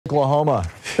Oklahoma.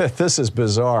 This is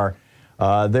bizarre.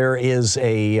 There is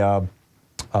a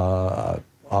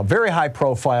very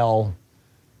high-profile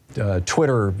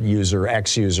Twitter user,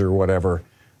 ex-user, whatever,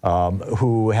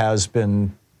 who has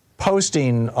been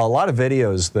posting a lot of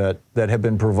videos that have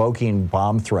been provoking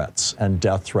bomb threats and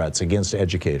death threats against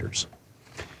educators.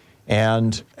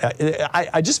 And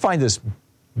I just find this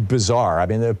bizarre. I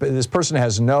mean, this person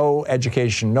has no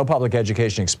education, no public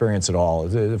education experience at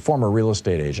all. A former real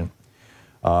estate agent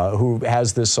who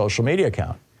has this social media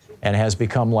account and has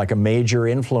become like a major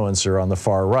influencer on the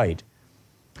far right.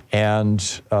 And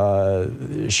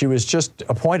she was just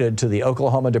appointed to the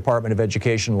Oklahoma Department of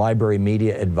Education Library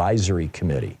Media Advisory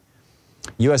Committee.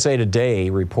 USA Today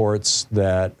reports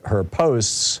that her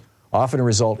posts often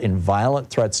result in violent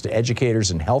threats to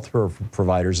educators and health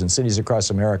providers in cities across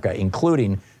America,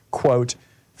 including, quote,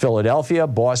 Philadelphia,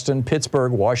 Boston,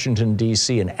 Pittsburgh, Washington,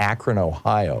 D.C., and Akron,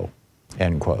 Ohio,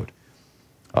 end quote.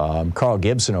 Carl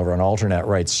Gibson over on Alternet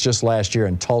writes, just last year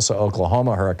in Tulsa,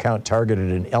 Oklahoma, her account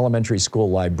targeted an elementary school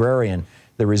librarian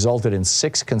that resulted in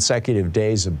 6 consecutive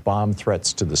days of bomb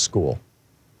threats to the school.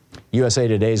 USA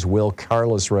Today's Will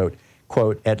Carlos wrote,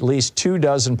 quote, at least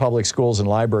 24 public schools and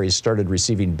libraries started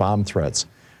receiving bomb threats.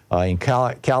 In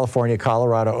California,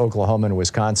 Colorado, Oklahoma, and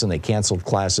Wisconsin, they canceled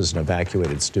classes and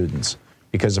evacuated students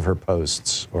because of her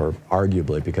posts, or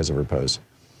arguably because of her posts.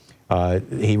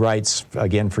 He writes,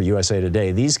 again for USA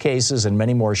Today, these cases and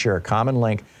many more share a common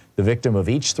link. The victim of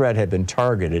each threat had been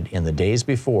targeted in the days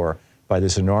before by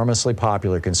this enormously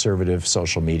popular conservative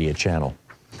social media channel.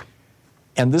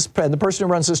 And the person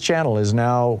who runs this channel is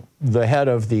now the head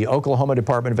of the Oklahoma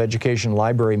Department of Education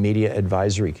Library Media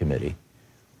Advisory Committee.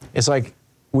 It's like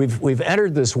we've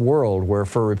entered this world where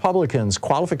for Republicans,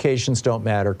 qualifications don't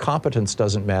matter, competence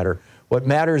doesn't matter. What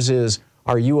matters is,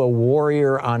 are you a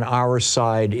warrior on our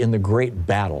side in the great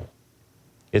battle?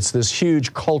 It's this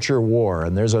huge culture war,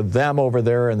 and there's a them over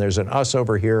there, and there's an us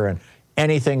over here, and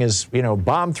anything is,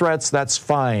 bomb threats, that's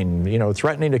fine.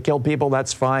 Threatening to kill people,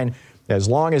 that's fine. As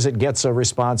long as it gets a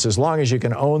response, as long as you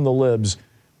can own the libs.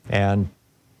 And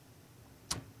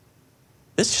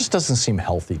this just doesn't seem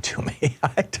healthy to me.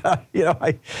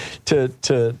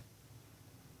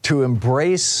 To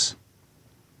embrace,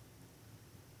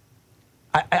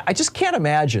 I just can't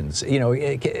imagine,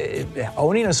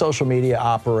 owning a social media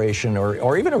operation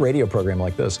or even a radio program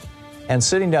like this and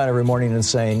sitting down every morning and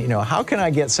saying, how can I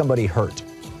get somebody hurt?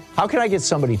 How can I get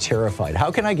somebody terrified?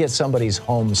 How can I get somebody's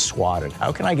home swatted?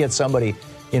 How can I get somebody,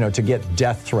 to get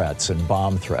death threats and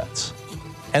bomb threats?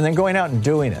 And then going out and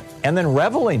doing it and then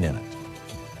reveling in it.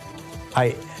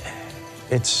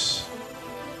 It's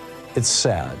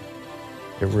sad.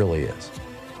 It really is.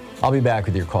 I'll be back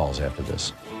with your calls after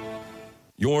this.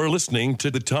 You're listening to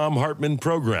the Thom Hartmann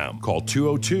Program. Call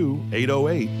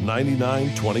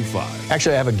 202-808-9925.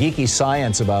 Actually, I have a geeky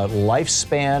science about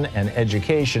lifespan and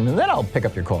education, and then I'll pick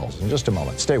up your calls in just a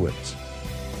moment. Stay with us.